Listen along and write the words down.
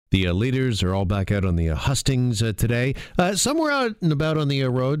The leaders are all back out on the hustings today. Some were out and about on the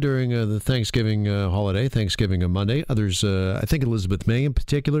road during the Thanksgiving holiday, Thanksgiving Monday. Others, I think Elizabeth May in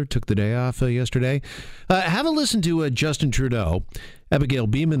particular, took the day off yesterday. Have a listen to Justin Trudeau. Abigail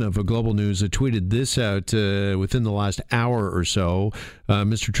Beeman of Global News tweeted this out within the last hour or so.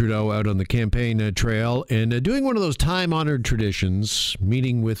 Mr. Trudeau out on the campaign trail and doing one of those time-honored traditions,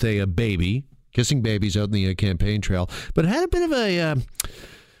 meeting with a baby, kissing babies out in the campaign trail, but had a bit of a...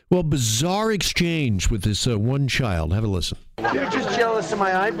 bizarre exchange with this one child. Have a listen. You're just jealous of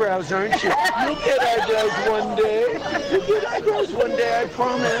my eyebrows, aren't you? You'll get eyebrows one day. You'll get eyebrows one day, I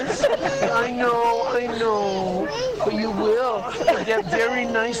promise. I know. But you will. You'll get very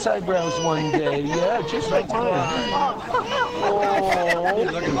nice eyebrows one day. Yeah, just like mine.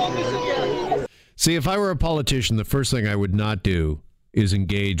 Oh. See, if I were a politician, the first thing I would not do is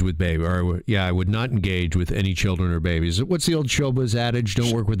engage with baby. I would not engage with any children or babies. What's the old showbiz adage?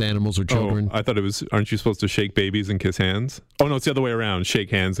 Don't work with animals or children. I thought it was, aren't you supposed to shake babies and kiss hands? Oh, no, it's the other way around.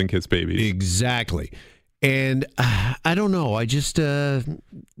 Shake hands and kiss babies. Exactly. And I don't know. I just, I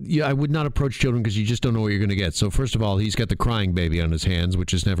would not approach children because you just don't know what you're going to get. So first of all, he's got the crying baby on his hands,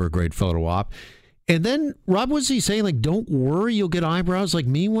 which is never a great photo op. And then, Rob, was he saying, like, don't worry, you'll get eyebrows like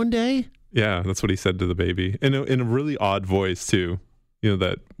me one day? Yeah, that's what he said to the baby. In a really odd voice, too. You know,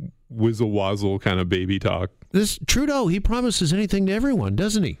 that whizzle-wazzle kind of baby talk. This Trudeau, he promises anything to everyone,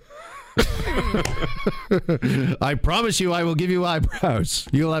 doesn't he? I promise you I will give you eyebrows.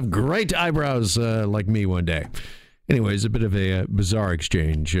 You'll have great eyebrows like me one day. Anyways, a bit of a bizarre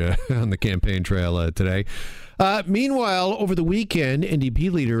exchange on the campaign trail today. Meanwhile, over the weekend,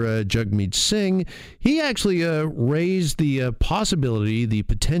 NDP leader Jagmeet Singh, he actually raised the possibility, the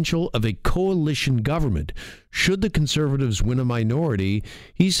potential of a coalition government. Should the Conservatives win a minority,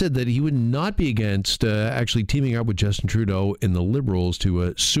 he said that he would not be against actually teaming up with Justin Trudeau and the Liberals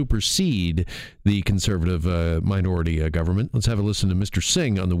to supersede the Conservative minority government. Let's have a listen to Mr.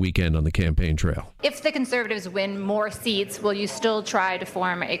 Singh on the weekend on the campaign trail. If the Conservatives win more seats, will you still try to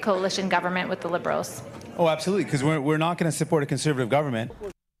form a coalition government with the Liberals? Oh, absolutely, because we're not going to support a Conservative government.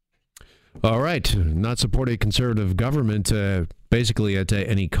 All right, not support a Conservative government basically at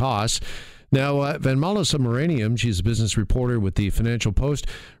any cost. Now, Vanmala Subramaniam, she's a business reporter with the Financial Post,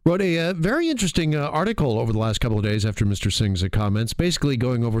 wrote a very interesting article over the last couple of days after Mr. Singh's comments, basically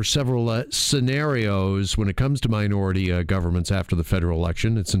going over several scenarios when it comes to minority governments after the federal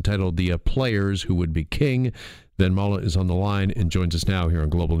election. It's entitled The Players Who Would Be King. Vanmala is on the line and joins us now here on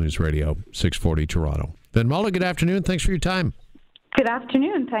Global News Radio, 640 Toronto. Vanmala, good afternoon. Thanks for your time. Good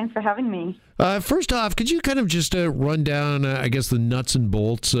afternoon. Thanks for having me. First off, could you kind of just run down, I guess, the nuts and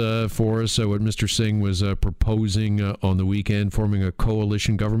bolts for us, what Mr. Singh was proposing on the weekend, forming a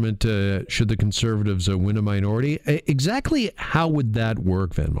coalition government should the Conservatives win a minority? Exactly how would that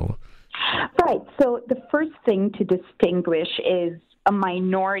work, Vanmala? Right. So the first thing to distinguish is a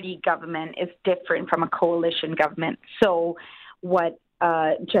minority government is different from a coalition government. So what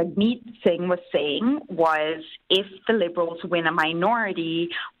Jagmeet Singh was saying was if the Liberals win a minority,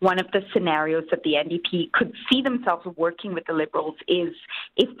 one of the scenarios that the NDP could see themselves working with the Liberals is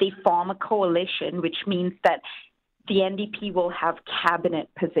if they form a coalition, which means that the NDP will have cabinet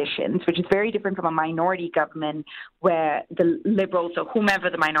positions, which is very different from a minority government where the Liberals or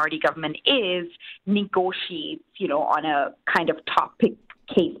whomever the minority government is negotiates, on a kind of topic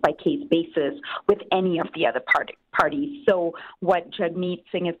case-by-case basis with any of the other parties. So what Jagmeet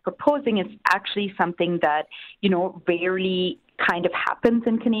Singh is proposing is actually something that, rarely kind of happens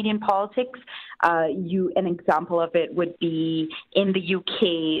in Canadian politics. An example of it would be in the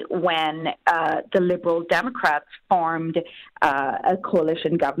UK when the Liberal Democrats formed a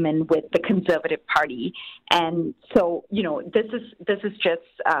coalition government with the Conservative Party. And so, this is just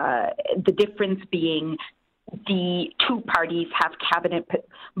the difference being the two parties have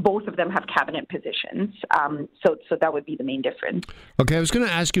both of them have cabinet positions. So that would be the main difference. Okay, I was going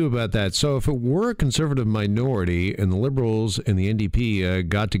to ask you about that. So if it were a Conservative minority and the Liberals and the NDP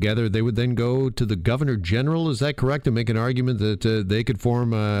got together, they would then go to the Governor General, is that correct, and make an argument that they could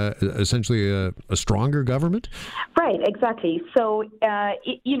form essentially a stronger government? Right, exactly. So,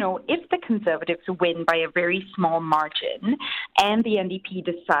 if the Conservatives win by a very small margin and the NDP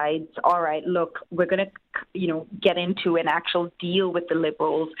decides, all right, look, we're going to get into an actual deal with the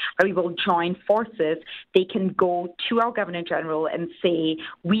Liberals, or we will join forces, they can go to our Governor General and say,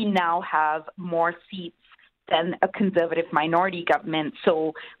 we now have more seats than a Conservative minority government,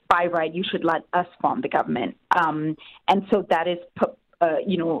 so by right, you should let us form the government. And so that is,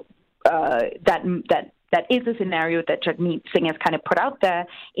 that is a scenario that Jagmeet Singh has kind of put out there.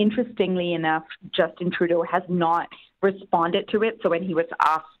 Interestingly enough, Justin Trudeau has not responded to it. So when he was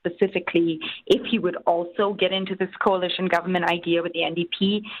asked specifically if he would also get into this coalition government idea with the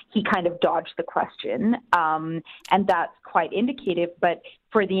NDP, he kind of dodged the question. And that's quite indicative. But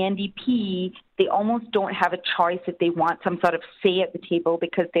for the NDP, they almost don't have a choice if they want some sort of say at the table,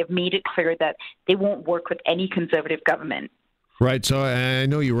 because they've made it clear that they won't work with any Conservative government. Right. So I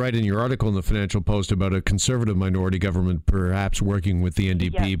know you write in your article in the Financial Post about a Conservative minority government perhaps working with the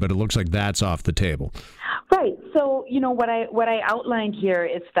NDP, but it looks like that's off the table. Right. So, what I outlined here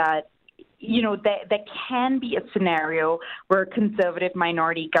is that, there can be a scenario where a Conservative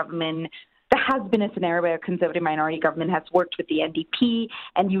minority government, there has been a scenario where a Conservative minority government has worked with the NDP,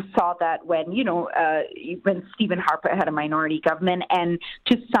 and you saw that when Stephen Harper had a minority government, and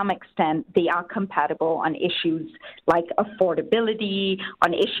to some extent they are compatible on issues like affordability,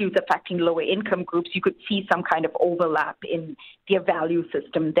 on issues affecting lower income groups. You could see some kind of overlap in their value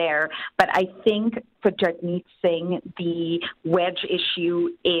system there. But I think for Jagmeet Singh, the wedge issue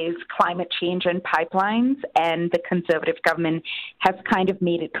is climate change and pipelines, and the Conservative government has kind of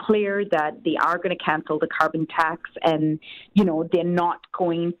made it clear that they are going to cancel the carbon tax, and, they're not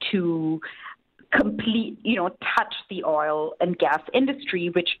going to touch the oil and gas industry,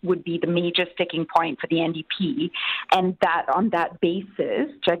 which would be the major sticking point for the NDP. And that on that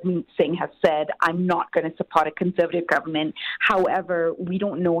basis, Jagmeet Singh has said, I'm not going to support a Conservative government. However, we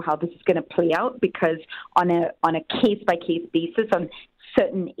don't know how this is going to play out, because on a case-by-case basis on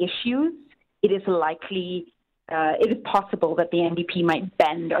certain issues, it is likely it is possible that the NDP might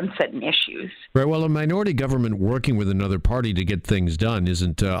bend on certain issues. Right. Well, a minority government working with another party to get things done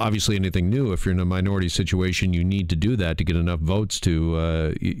isn't obviously anything new. If you're in a minority situation, you need to do that to get enough votes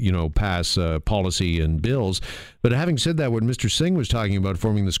to, pass policy and bills. But having said that, what Mr. Singh was talking about,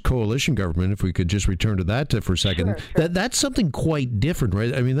 forming this coalition government, if we could just return to that for a second, Sure. That's something quite different,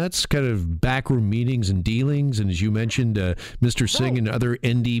 right? I mean, that's kind of backroom meetings and dealings. And as you mentioned, Mr. Singh and other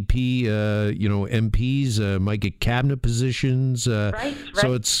NDP, MPs might get cabinet positions. Right.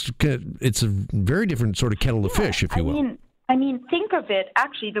 So it's a very different sort of kettle of fish, if you will. I mean, think of it,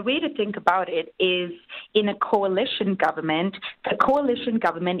 actually, the way to think about it is in a coalition government, the coalition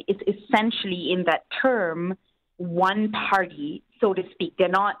government is essentially in that term one party, so to speak. They're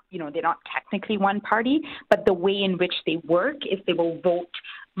not technically one party, but the way in which they work is they will vote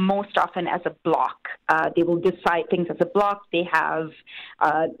most often as a bloc. They will decide things as a bloc. They have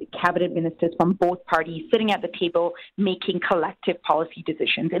cabinet ministers from both parties sitting at the table making collective policy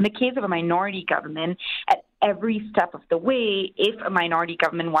decisions. In the case of a minority government, at every step of the way, if a minority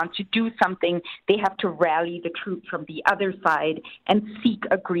government wants to do something, they have to rally the troops from the other side and seek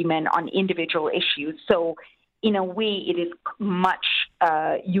agreement on individual issues. So in a way, it is much,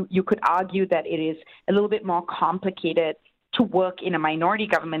 you could argue that it is a little bit more complicated to work in a minority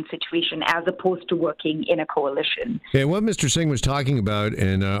government situation as opposed to working in a coalition. Yeah, what Mr. Singh was talking about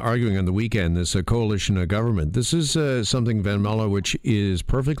and arguing on the weekend, this coalition government, this is something, Van Melle, which is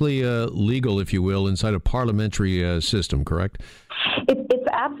perfectly legal, if you will, inside a parliamentary system, correct? It's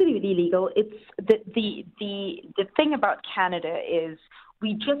absolutely legal. It's the thing about Canada is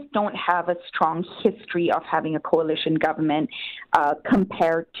we just don't have a strong history of having a coalition government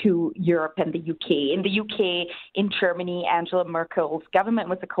compared to Europe and the UK. In the UK, in Germany, Angela Merkel's government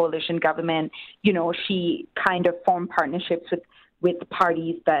was a coalition government. She kind of formed partnerships with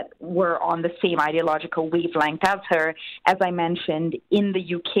parties that were on the same ideological wavelength as her. As I mentioned, in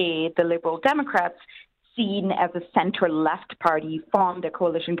the UK, the Liberal Democrats, seen as a centre-left party, formed a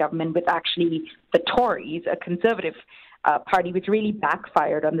coalition government with actually the Tories, a conservative party, which really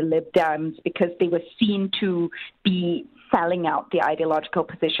backfired on the Lib Dems because they were seen to be selling out the ideological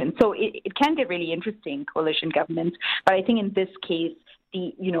position. So it can get really interesting, coalition governments. But I think in this case,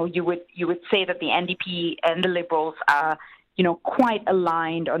 you would say that the NDP and the Liberals are quite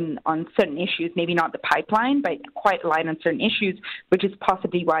aligned on certain issues, maybe not the pipeline, but quite aligned on certain issues, which is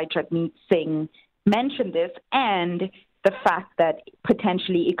possibly why Jagmeet Singh mentioned this, and the fact that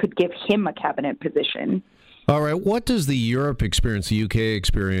potentially it could give him a cabinet position. All right. What does the Europe experience, the UK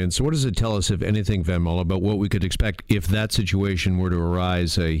experience, what does it tell us, if anything, Van Melle, about what we could expect if that situation were to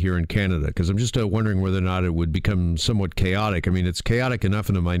arise here in Canada? Because I'm just wondering whether or not it would become somewhat chaotic. I mean, it's chaotic enough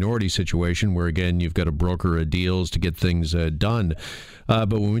in a minority situation where, again, you've got to broker deals to get things done.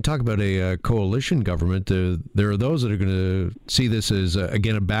 But when we talk about a coalition government, there are those that are going to see this as,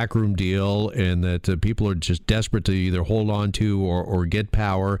 again, a backroom deal, and that people are just desperate to either hold on to or get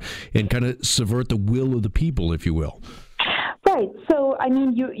power and kind of subvert the will of the people, if you will. Right. So, I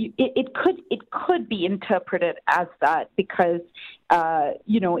mean, it could be interpreted as that because,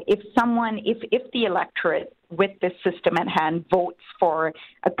 if the electorate with this system at hand votes for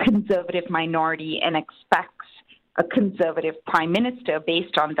a conservative minority and expects a conservative prime minister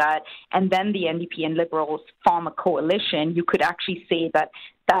based on that, and then the NDP and Liberals form a coalition, you could actually say that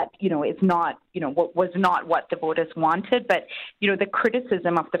is not, what was not what the voters wanted. But, the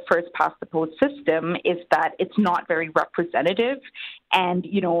criticism of the first past the post system is that it's not very representative. And,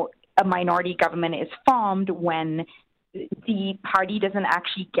 a minority government is formed when the party doesn't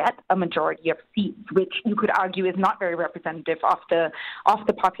actually get a majority of seats, which you could argue is not very representative of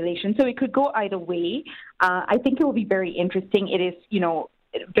the population. So it could go either way. I think it will be very interesting. It is,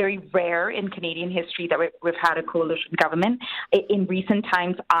 very rare in Canadian history that we've had a coalition government. In recent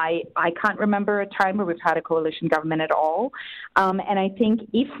times, I can't remember a time where we've had a coalition government at all. And I think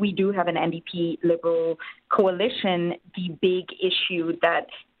if we do have an NDP Liberal coalition, the big issue that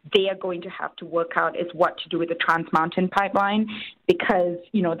they are going to have to work out is what to do with the Trans Mountain pipeline, because,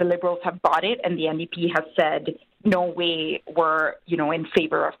 the Liberals have bought it and the NDP has said, no way, we're, in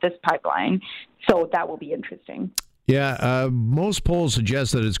favor of this pipeline. So that will be interesting. Yeah, most polls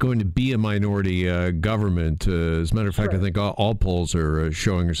suggest that it's going to be a minority government. As a matter of fact, I think all polls are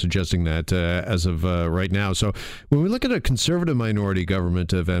showing or suggesting that as of right now. So when we look at a conservative minority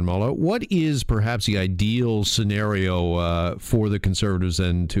government, Van Mala, what is perhaps the ideal scenario for the Conservatives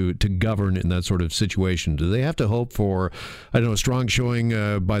and to govern in that sort of situation? Do they have to hope for, a strong showing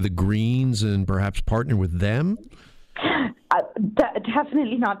by the Greens and perhaps partner with them?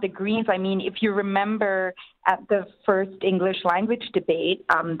 Definitely not the Greens. I mean, if you remember at the first English language debate,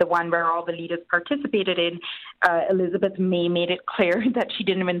 the one where all the leaders participated in, Elizabeth May made it clear that she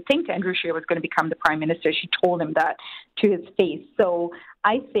didn't even think Andrew Scheer was going to become the Prime Minister. She told him that to his face. So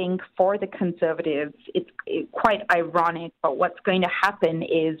I think for the Conservatives, it's quite ironic, but what's going to happen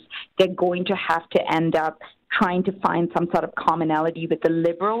is they're going to have to end up trying to find some sort of commonality with the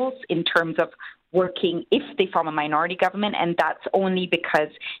Liberals in terms of working if they form a minority government, and that's only because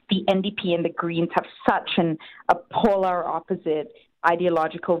the NDP and the Greens have such a polar opposite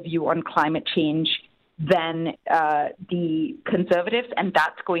ideological view on climate change than the Conservatives, and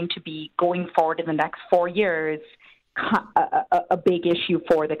that's going to be, going forward in the next 4 years, a big issue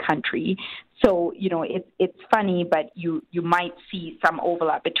for the country. So, it's funny, but you might see some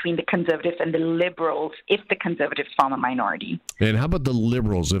overlap between the Conservatives and the Liberals if the Conservatives form a minority. And how about the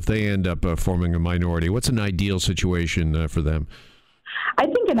Liberals if they end up forming a minority? What's an ideal situation for them? I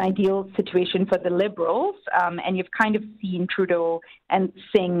think an ideal situation for the Liberals, and you've kind of seen Trudeau and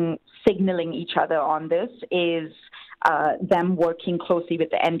Singh signaling each other on this, is them working closely with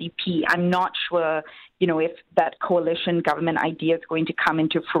the NDP. I'm not sure, if that coalition government idea is going to come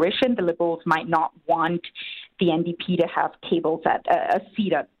into fruition. The Liberals might not want the NDP to have tables at a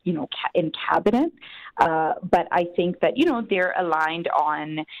seat at, in cabinet. But I think that, they're aligned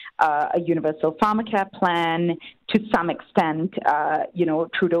on a universal pharmacare plan to some extent.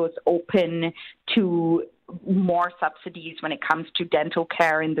 Trudeau's open to more subsidies when it comes to dental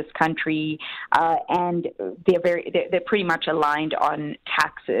care in this country, and they're pretty much aligned on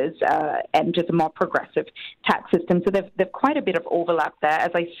taxes and just a more progressive tax system. So they've quite a bit of overlap there.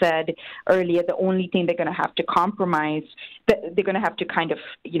 As I said earlier, the only thing they're going to have to compromise, they're going to have to kind of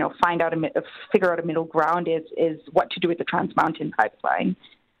figure out a middle ground is what to do with the Trans Mountain pipeline.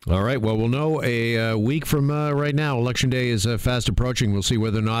 All right. Well, we'll know a week from right now. Election day is fast approaching. We'll see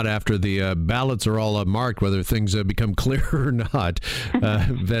whether or not after the ballots are all marked, whether things become clear or not.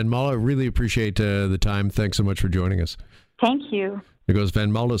 Van Mala, really appreciate the time. Thanks so much for joining us. Thank you. There goes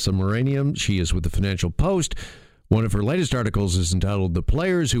Van Mala Subramaniam. She is with the Financial Post. One of her latest articles is entitled "The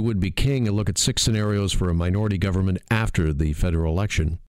Players Who Would Be King," a look at 6 scenarios for a minority government after the federal election.